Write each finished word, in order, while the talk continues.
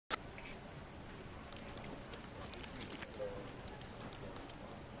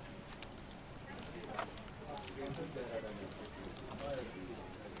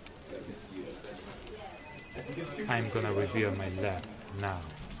gonna reveal my lab now.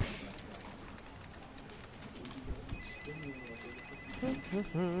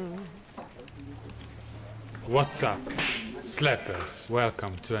 What's up, slappers?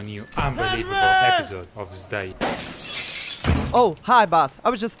 Welcome to a new unbelievable episode of Stay. Oh, hi boss. I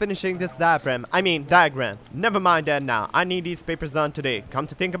was just finishing this diagram. Never mind that now. I need these papers done today. Come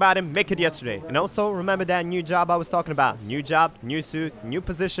to think about it, make it yesterday. And also, remember that new job I was talking about. New job, new suit, new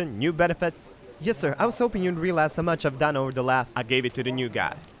position, new benefits. Yes sir, I was hoping you'd realize how much I've done over the last. I gave it to the new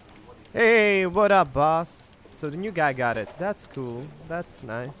guy. Hey, what up boss? So the new guy got it. That's cool. That's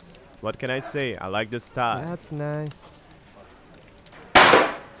nice. What can I say? I like this style. That's nice.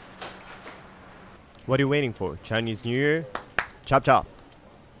 What are you waiting for? Chinese New Year? Chop chop.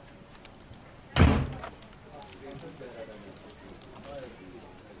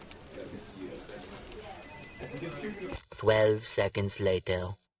 "12 seconds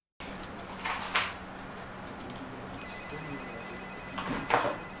later.